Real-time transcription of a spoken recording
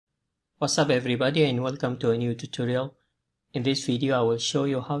What's up everybody, and welcome to a new tutorial. In this video I will show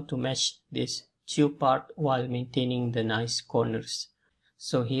you how to mesh this tube part while maintaining the nice corners.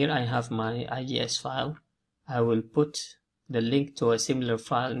 So here I have my IGS file. I will put the link to a similar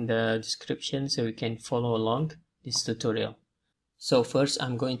file in the description so you can follow along this tutorial. So first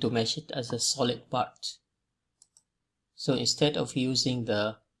I'm going to mesh it as a solid part. So instead of using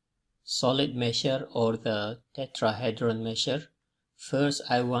the solid mesher or the tetrahedron mesher, first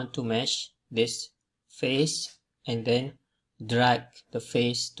I want to mesh this face and then drag the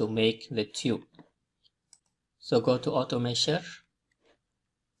face to make the tube. So go to AutoMesher.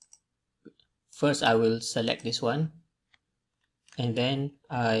 First I will select this one and then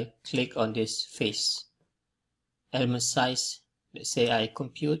I click on this face. Element size, let's say I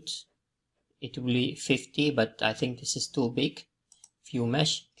compute, it will be 50, but I think this is too big. If you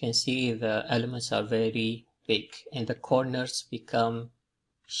mesh, you can see the elements are very big and the corners become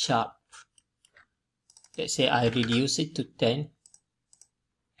sharp. Let's say I reduce it to 10,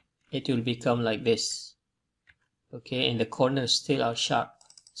 it will become like this. Okay, and the corners still are sharp.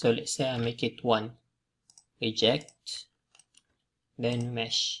 So let's say I make it 1, reject, then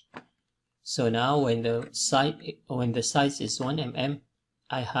mesh. So now when the size is 1 mm,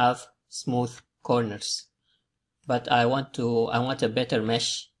 I have smooth corners. But I want a better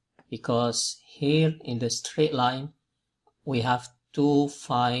mesh, because here in the straight line we have too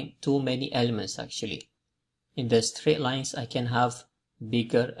many elements actually. In the straight lines I can have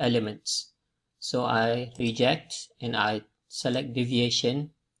bigger elements. So I reject and I select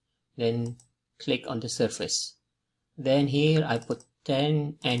deviation, then click on the surface. Then here I put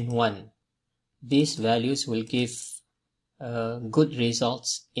 10 and 1. These values will give good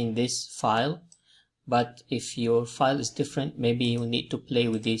results in this file. But if your file is different, maybe you need to play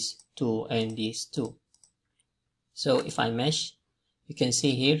with these 2 and these 2. So if I mesh, you can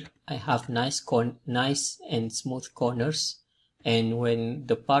see here I have nice and smooth corners, and when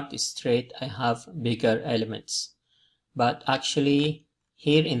the part is straight I have bigger elements. But actually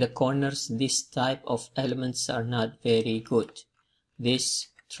here in the corners this type of elements are not very good. These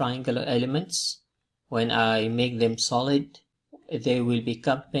triangular elements, when I make them solid, they will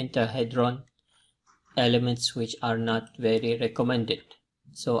become pentahedron elements, which are not very recommended.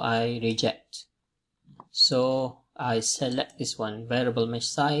 So I reject. So I select this one, variable mesh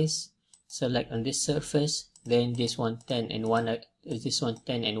size, select on this surface, then this one 10 and 1, this one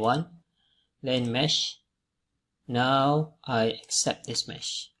 10 and 1, then mesh. Now I accept this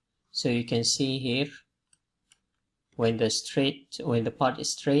mesh. So you can see here when the part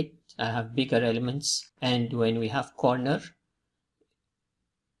is straight I have bigger elements, and when we have corner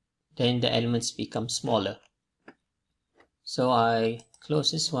then the elements become smaller. So I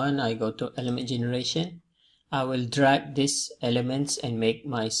close this one, I go to element generation. I will drag these elements and make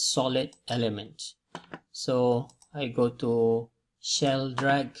my solid element. So I go to shell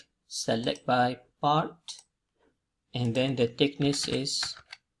drag, select by part, and then the thickness is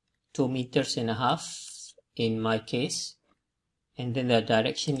 2.5 meters in my case, and then the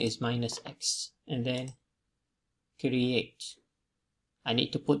direction is -x, and then create. I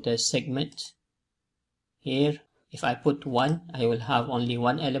need to put the segment here. If I put 1, I will have only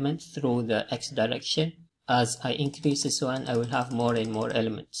 1 element through the x direction. As I increase this one, I will have more and more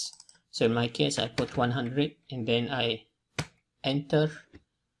elements. So in my case, I put 100 and then I enter.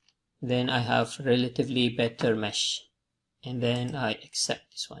 Then I have relatively better mesh. And then I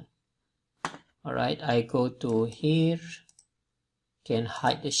accept this one. Alright, I go to here, can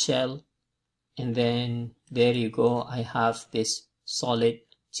hide the shell, and then there you go, I have this solid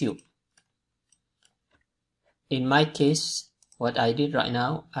tube. In my case, what I did right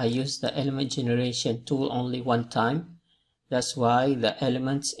now, I used the ElementGeneration Tool only one time. That's why the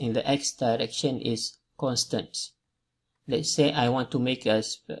elements in the x direction is constant. Let's say I want to make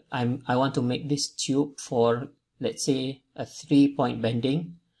this tube for, let's say, a 3-point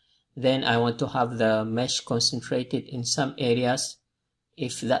bending. Then I want to have the mesh concentrated in some areas.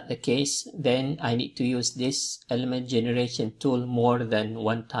 If that's the case, then I need to use this ElementGeneration Tool more than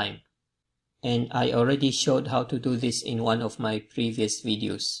one time. And I already showed how to do this in one of my previous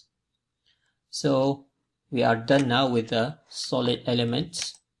videos. So we are done now with the solid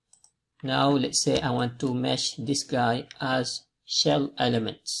elements. Now let's say I want to mesh this guy as shell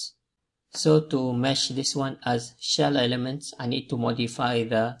elements. So to mesh this one as shell elements, I need to modify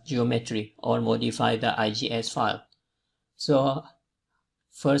the geometry or modify the IGS file. So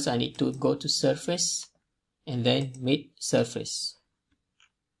first I need to go to surface and then MidSurface.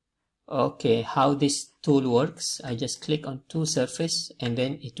 Okay, how this tool works, I just click on two surface and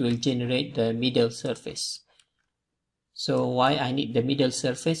then it will generate the middle surface. So why I need the middle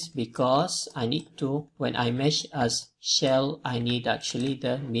surface? Because I need to, when I mesh as shell, I need actually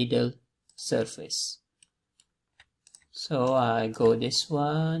the middle surface. So I go this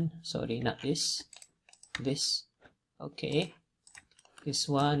one, sorry, not this, this, okay, this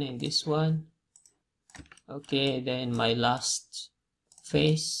one and this one, okay, then my last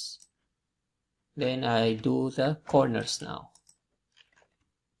face, then I do the corners now.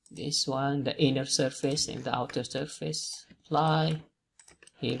 This one, the inner surface and the outer surface, apply.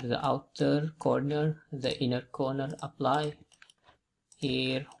 Here the outer corner, the inner corner, apply.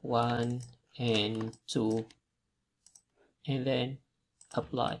 Here 1 and 2, and then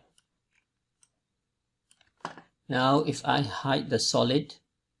apply. Now if I hide the solid,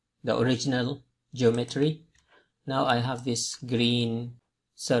 the original geometry, now I have this green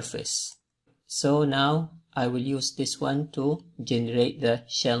surface. So now I will use this one to generate the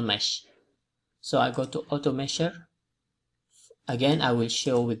shell mesh. So I go to AutoMesher. Again, I will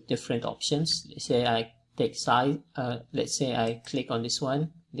show with different options. Let's say I take size, let's say I click on this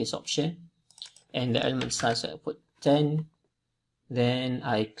one, this option, and the element size I put 10. Then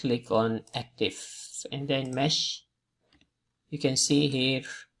I click on active and then mesh. You can see here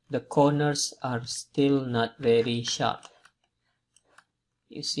the corners are still not very sharp.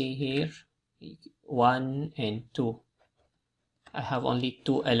 You see here 1 and 2. I have only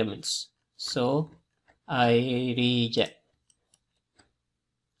 2 elements, so I reject.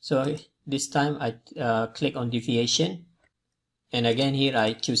 So this time I click on deviation, and again here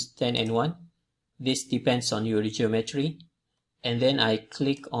I choose 10 and 1. This depends on your geometry. And then I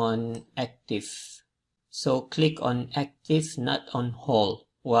click on active. So click on active, not on whole.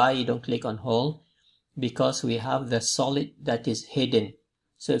 Why you don't click on whole? Because we have the solid that is hidden.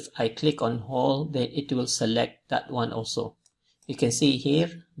 So if I click on whole, then it will select that one also. You can see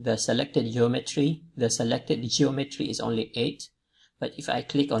here the selected geometry. The selected geometry is only 8. But if I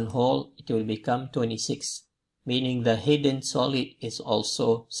click on whole, it will become 26. Meaning the hidden solid is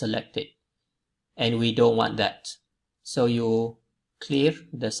also selected. And we don't want that. So you clear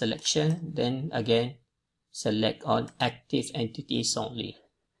the selection, then again select on active entities only.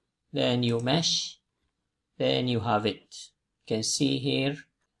 Then you mesh, then you have it. You can see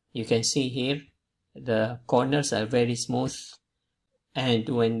here the corners are very smooth, and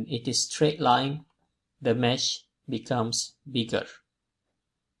when it is straight line, the mesh becomes bigger.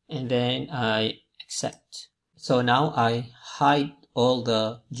 And then I accept. So now I hide all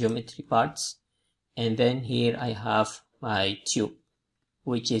the geometry parts. And then here I have my tube,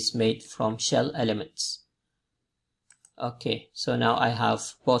 which is made from shell elements. Okay, so now I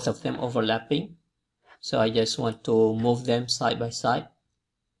have both of them overlapping. So I just want to move them side by side.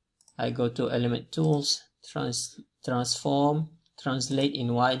 I go to Element Tools, Transform, Translate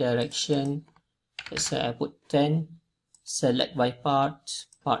in Y direction. Let's say I put 10, select by part,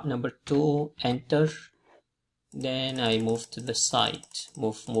 part number 2, enter. Then I move to the side,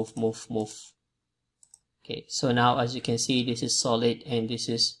 move. Okay, so now as you can see, this is solid and this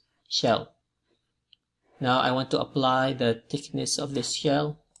is shell. Now I want to apply the thickness of this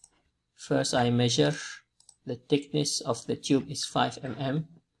shell. First I measure the thickness of the tube is 5 mm.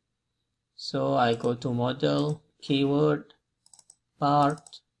 So I go to model, keyword, part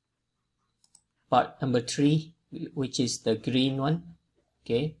number 3, which is the green one.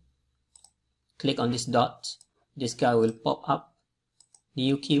 Okay, click on this dot. This guy will pop up,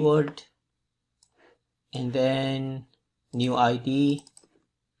 new keyword, and then new ID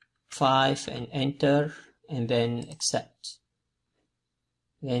 5 and enter, and then accept.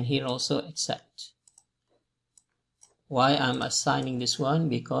 Then here also accept. Why I'm assigning this one?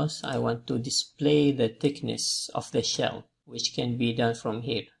 Because I want to display the thickness of the shell, which can be done from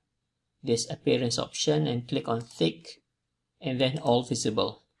here. This appearance option, and click on thick, and then all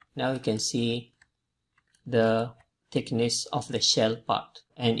visible. Now you can see the thickness of the shell part,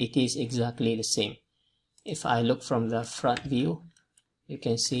 and it is exactly the same. If I look from the front view, you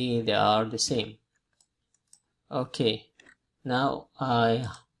can see they are the same. Okay, now I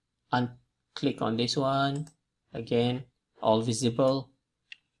unclick on this one, again all visible.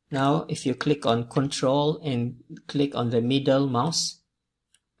 Now if you click on Control and click on the middle mouse,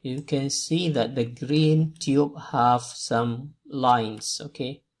 you can see that the green tube have some lines,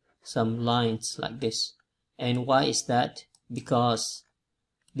 okay, some lines like this. And why is that? Because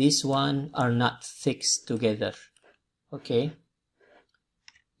these one are not fixed together, okay,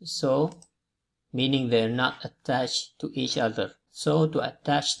 so meaning they're not attached to each other. So to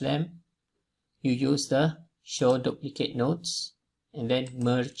attach them, you use the show duplicate nodes and then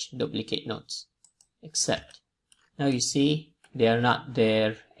merge duplicate nodes, accept. Now you see they are not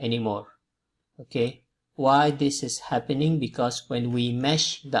there anymore. Okay, why this is happening, because when we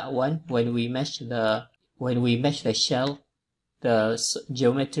mesh that one, when we mesh the shell, the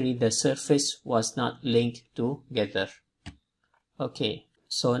geometry, the surface was not linked together. Okay,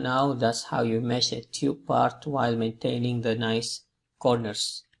 so now that's how you mesh a tube part while maintaining the nice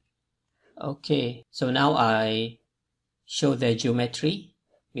corners. Okay, so now I show the geometry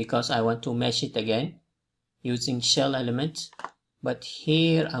because I want to mesh it again using shell element, but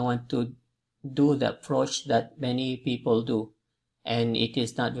here I want to do the approach that many people do, and it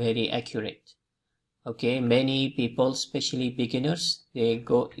is not very accurate. Okay, many people, especially beginners, they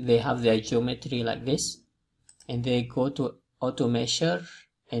have their geometry like this, and they go to AutoMesher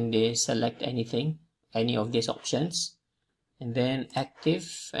and they select anything, any of these options, and then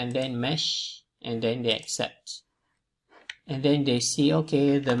active, and then mesh, and then they accept. And then they see,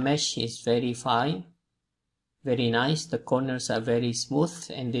 okay, the mesh is very fine, very nice, the corners are very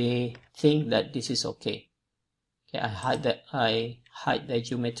smooth, and they think that this is okay. Okay, I hide the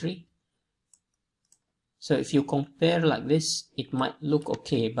geometry. So if you compare like this, it might look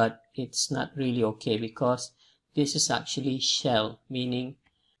okay, but it's not really okay, because this is actually shell, meaning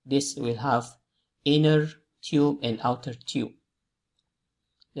this will have inner tube and outer tube.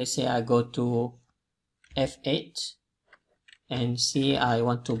 Let's say I go to F8 and see I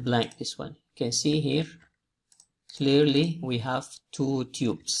want to blank this one. You can see here clearly we have two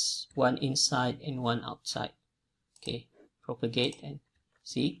tubes, one inside and one outside. Okay, propagate and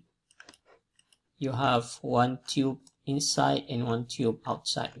see. You have one tube inside and one tube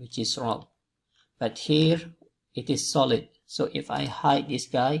outside, which is wrong. But here it is solid. So if I hide this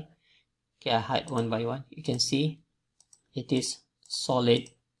guy, okay, I hide one by one, you can see it is solid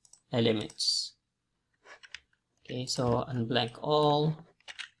elements. Okay, so unblank all,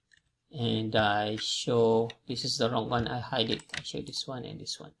 and I show, this is the wrong one, I hide it, I show this one and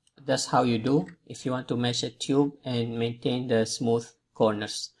this one. That's how you do if you want to mesh a tube and maintain the smooth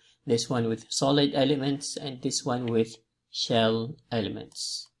corners. This one with solid elements and this one with shell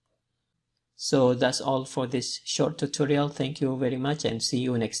elements. So that's all for this short tutorial. Thank you very much and see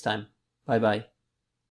you next time. Bye bye.